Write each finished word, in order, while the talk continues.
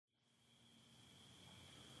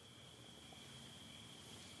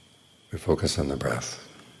We focus on the breath.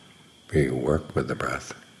 We work with the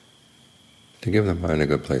breath to give the mind a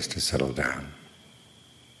good place to settle down.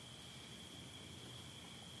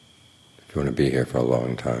 If you want to be here for a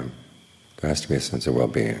long time, there has to be a sense of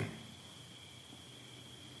well-being.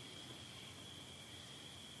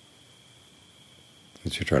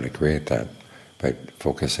 And you try to create that by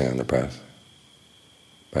focusing on the breath,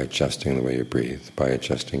 by adjusting the way you breathe, by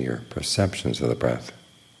adjusting your perceptions of the breath,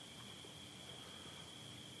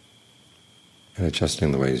 and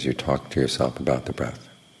adjusting the ways you talk to yourself about the breath.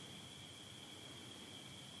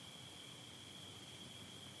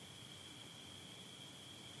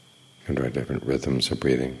 You can try different rhythms of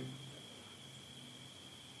breathing.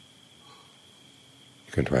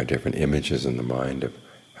 You can try different images in the mind of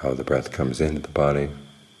how the breath comes into the body,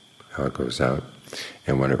 how it goes out,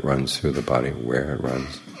 and when it runs through the body, where it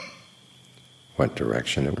runs, what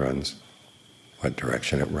direction it runs, what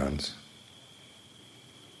direction it runs.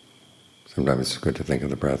 Sometimes it's good to think of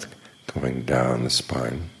the breath going down the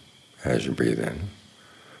spine as you breathe in.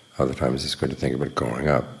 Other times it's good to think of it going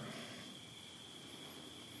up.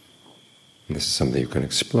 And this is something you can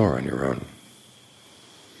explore on your own.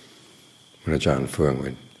 When Ajahn Fuang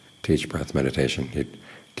would teach breath meditation, he'd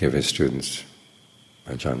give his students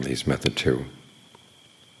Ajahn Lee's method 2,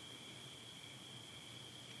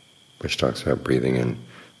 which talks about breathing in,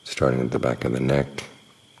 starting at the back of the neck,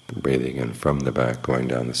 breathing in from the back, going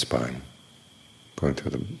down the spine, going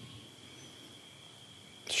through the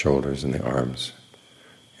shoulders and the arms,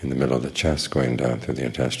 in the middle of the chest, going down through the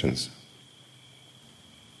intestines.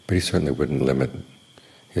 But he certainly wouldn't limit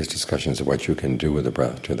his discussions of what you can do with the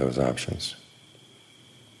breath to those options.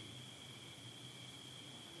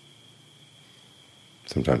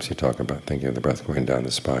 Sometimes you talk about thinking of the breath going down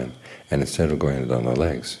the spine, and instead of going down the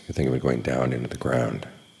legs, you think of it going down into the ground.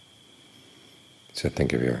 So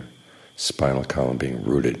think of your spinal column being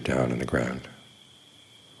rooted down in the ground.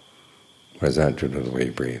 What does that do to the way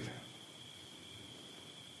you breathe?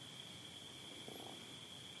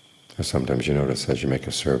 Or sometimes you notice as you make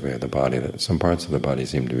a survey of the body that some parts of the body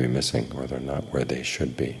seem to be missing, or they're not where they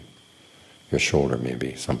should be. Your shoulder may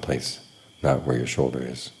be someplace not where your shoulder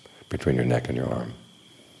is, between your neck and your arm.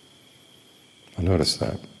 I'll notice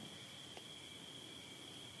that.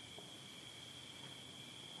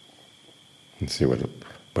 And see what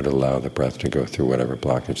would allow the breath to go through whatever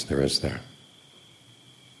blockage there is there.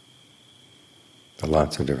 There are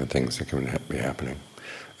lots of different things that can be happening.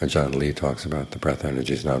 Ajahn Lee talks about the breath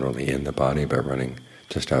energies not only in the body, but running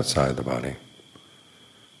just outside the body,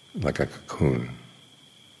 like a cocoon.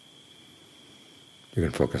 You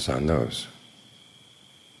can focus on those.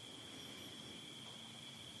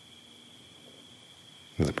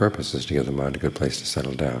 And the purpose is to give the mind a good place to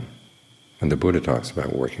settle down. And the Buddha talks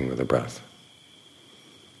about working with the breath.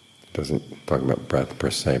 He doesn't talk about breath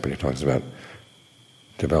per se, but he talks about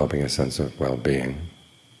developing a sense of well-being,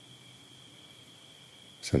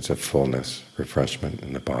 sense of fullness, refreshment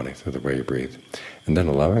in the body through the way you breathe, and then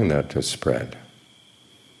allowing that to spread.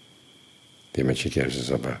 The image he gives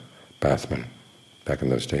is of a bathman. Back in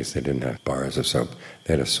those days they didn't have bars of soap.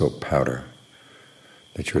 They had a soap powder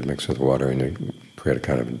that you would mix with water and you'd create a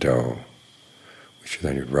kind of dough, which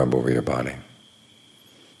then you'd rub over your body.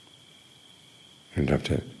 You'd have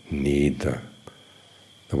to knead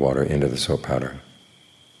the water into the soap powder.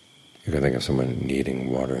 You can think of someone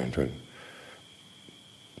kneading water into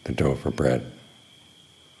the dough for bread.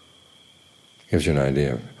 It gives you an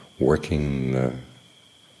idea of working the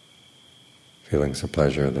feelings of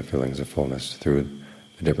pleasure, the feelings of fullness through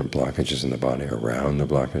the different blockages in the body, around the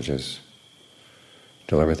blockages,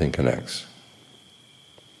 till everything connects.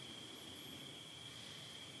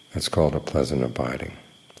 That's called a pleasant abiding.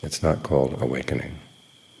 It's not called awakening.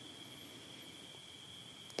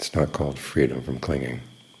 It's not called freedom from clinging.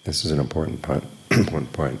 This is an important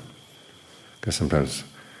point, because sometimes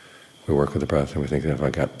we work with the breath and we think that if I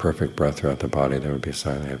got perfect breath throughout the body, there would be a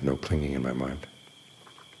sign I have no clinging in my mind.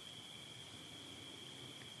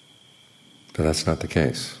 But that's not the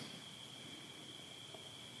case.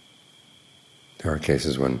 There are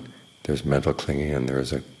cases when there's mental clinging and there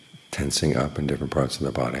is a tensing up in different parts of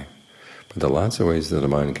the body. But there are lots of ways that the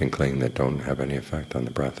mind can cling that don't have any effect on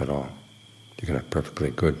the breath at all. You can have perfectly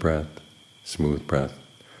good breath, smooth breath,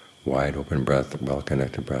 wide open breath,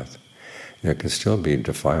 well-connected breath. There can still be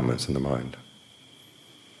defilements in the mind.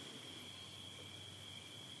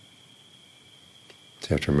 So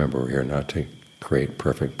you have to remember, we're here not to create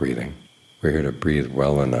perfect breathing. We're here to breathe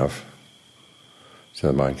well enough so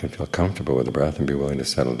the mind can feel comfortable with the breath and be willing to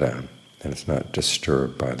settle down, and it's not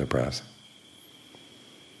disturbed by the breath.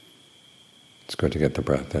 It's good to get the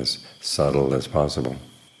breath as subtle as possible.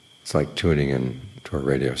 It's like tuning in to a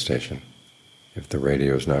radio station. If the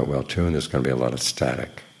radio is not well tuned, there's going to be a lot of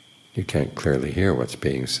static. You can't clearly hear what's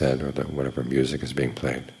being said or whatever music is being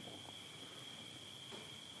played.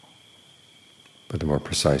 But the more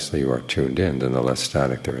precisely you are tuned in, then the less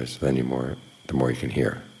static there is. Then the more you can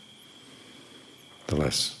hear. The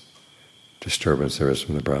less disturbance there is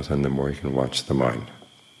from the breath, and the more you can watch the mind.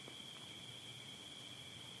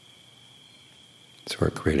 So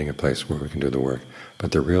we're creating a place where we can do the work.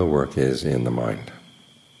 But the real work is in the mind.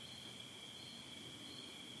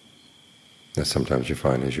 And sometimes you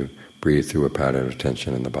find as you breathe through a pattern of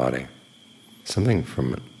tension in the body, something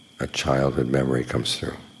from a childhood memory comes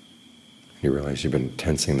through. You realize you've been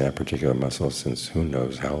tensing that particular muscle since who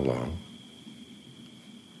knows how long.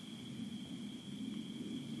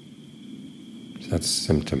 So that's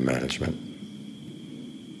symptom management.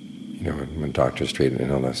 When doctors treat an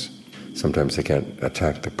illness, sometimes they can't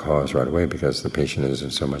attack the cause right away because the patient is in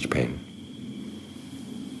so much pain.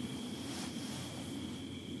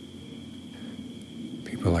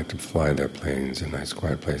 People like to fly their planes in nice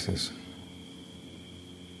quiet places.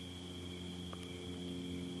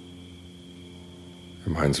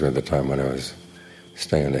 Reminds me of the time when I was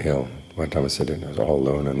staying on the hill. One time I was sitting, I was all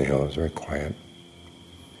alone on the hill, it was very quiet.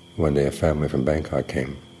 One day a family from Bangkok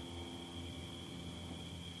came.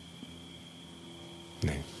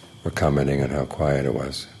 They were commenting on how quiet it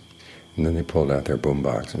was. And then they pulled out their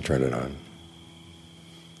boombox and turned it on.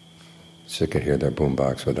 So you could hear their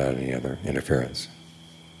boombox without any other interference.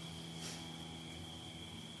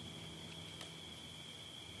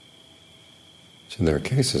 So there are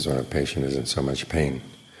cases when a patient is in so much pain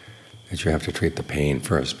that you have to treat the pain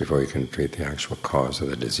first before you can treat the actual cause of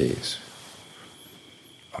the disease.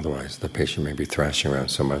 Otherwise, the patient may be thrashing around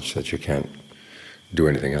so much that you can't do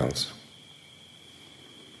anything else.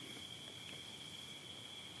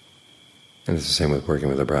 And it's the same with working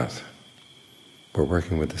with the breath. We're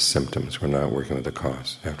working with the symptoms, we're not working with the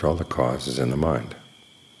cause. After all, the cause is in the mind.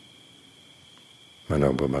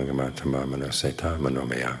 Mano bhubhangama tamma mano seta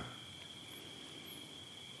manomaya.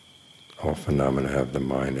 All phenomena have the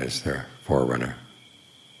mind as their forerunner.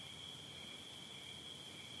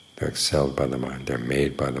 They're excelled by the mind, they're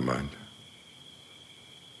made by the mind.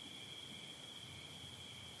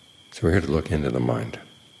 So we're here to look into the mind.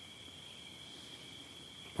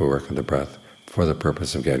 We work with the breath for the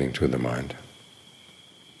purpose of getting to the mind.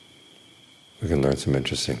 We can learn some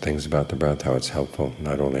interesting things about the breath, how it's helpful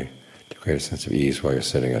not only to create a sense of ease while you're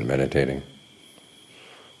sitting and meditating,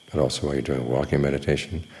 but also while you're doing walking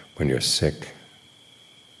meditation. When you're sick,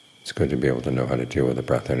 it's good to be able to know how to deal with the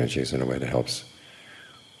breath energies in a way that helps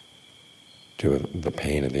deal with the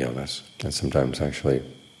pain of the illness. And sometimes actually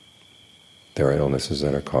there are illnesses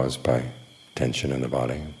that are caused by tension in the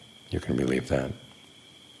body. You can relieve that.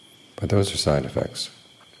 But those are side effects.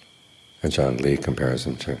 And John Lee compares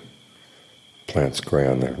them to plants growing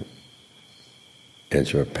on the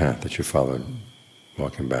edge of a path that you followed,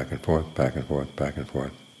 walking back and forth, back and forth, back and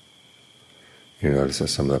forth. You notice that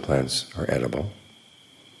some of the plants are edible.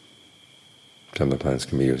 Some of the plants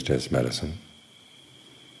can be used as medicine.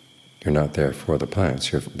 You're not there for the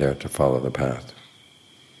plants, you're there to follow the path.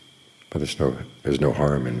 But there's no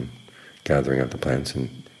harm in gathering up the plants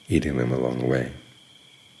and eating them along the way.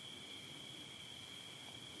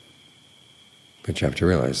 But you have to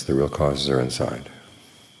realize the real causes are inside,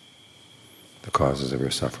 the causes of your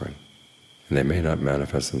suffering. And they may not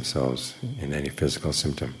manifest themselves in any physical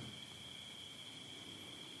symptom.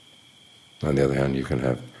 On the other hand, you can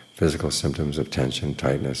have physical symptoms of tension,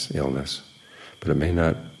 tightness, illness, but it may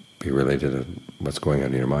not be related to what's going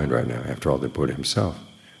on in your mind right now. After all, the Buddha himself,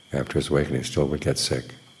 after his awakening, still would get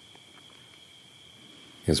sick.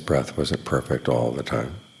 His breath wasn't perfect all the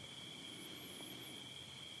time.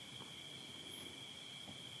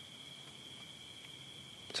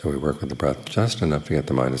 So we work with the breath just enough to get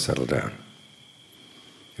the mind to settle down.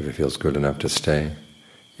 If it feels good enough to stay,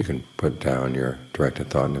 you can put down your directed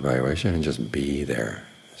thought and evaluation and just be there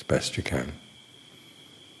as best you can.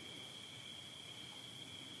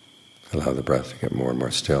 Allow the breath to get more and more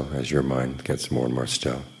still as your mind gets more and more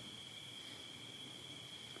still.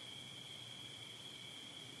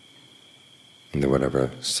 And then whatever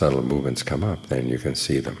subtle movements come up, then you can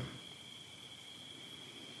see them.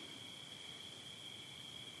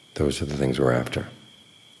 Those are the things we're after.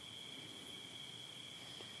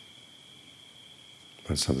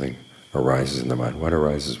 When something arises in the mind, what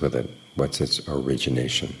arises with it? What's its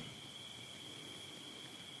origination?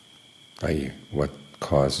 I.e., what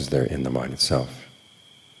cause is there in the mind itself?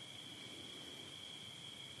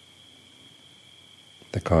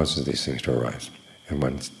 That causes these things to arise. And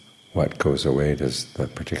when what goes away, does the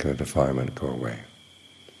particular defilement go away?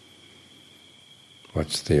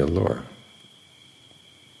 What's the allure?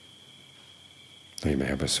 You may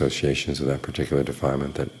have associations with that particular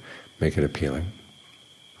defilement that make it appealing.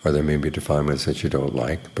 Or there may be defilements that you don't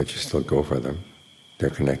like, but you still go for them. They're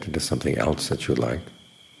connected to something else that you like.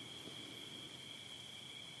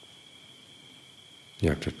 You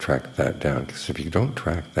have to track that down, because if you don't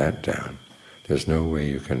track that down, there's no way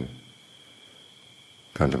you can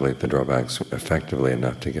contemplate the drawbacks effectively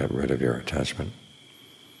enough to get rid of your attachment.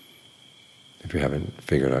 If you haven't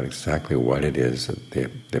figured out exactly what it is that the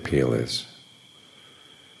appeal is.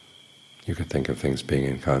 You could think of things being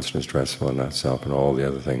inconstant, stressful, and not self, and all the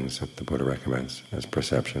other things that the Buddha recommends as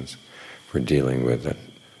perceptions for dealing with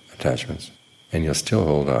attachments. And you'll still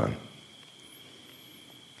hold on,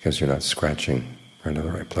 because you're not scratching right in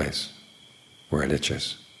the right place, where it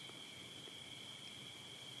itches.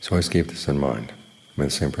 So always keep this in mind. I mean,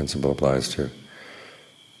 the same principle applies to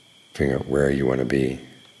figuring out where you want to be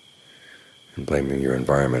and blaming your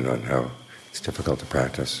environment on how it's difficult to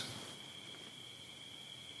practice.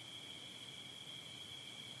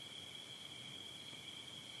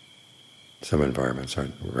 Some environments are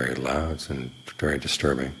very loud and very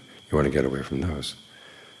disturbing. You want to get away from those.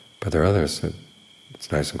 But there are others that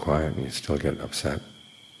it's nice and quiet and you still get upset.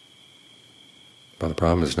 Well, the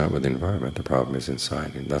problem is not with the environment, the problem is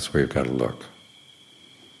inside, and that's where you've got to look.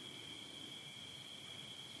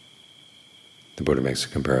 The Buddha makes a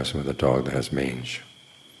comparison with a dog that has mange.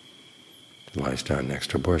 It lies down next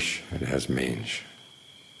to a bush, it has mange.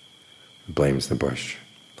 It blames the bush.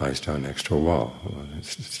 Lies down next to a wall, it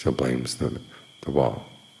still blames the wall.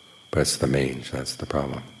 But it's the mange, that's the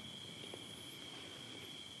problem.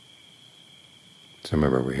 So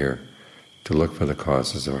remember, we're here to look for the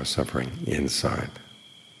causes of our suffering inside.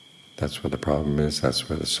 That's where the problem is, that's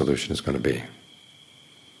where the solution is going to be.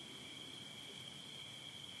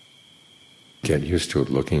 Get used to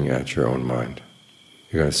looking at your own mind.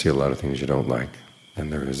 You're going to see a lot of things you don't like,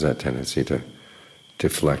 and there is that tendency to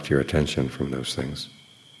deflect your attention from those things.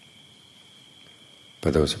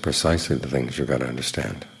 But those are precisely the things you've got to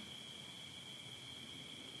understand.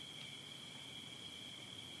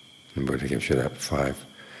 And Buddha gives you that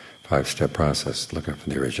five-step process. Look for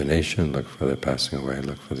the origination, look for the passing away,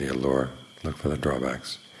 look for the allure, look for the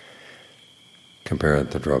drawbacks. Compare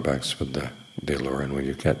the drawbacks with the allure, and when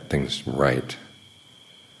you get things right,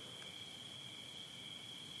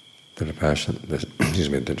 the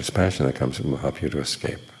dispassion that comes will help you to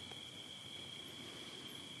escape.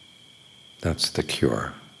 That's the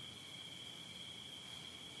cure.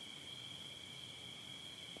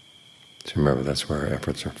 So remember, that's where our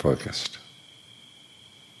efforts are focused.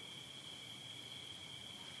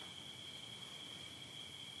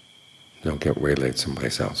 Don't get waylaid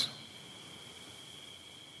someplace else.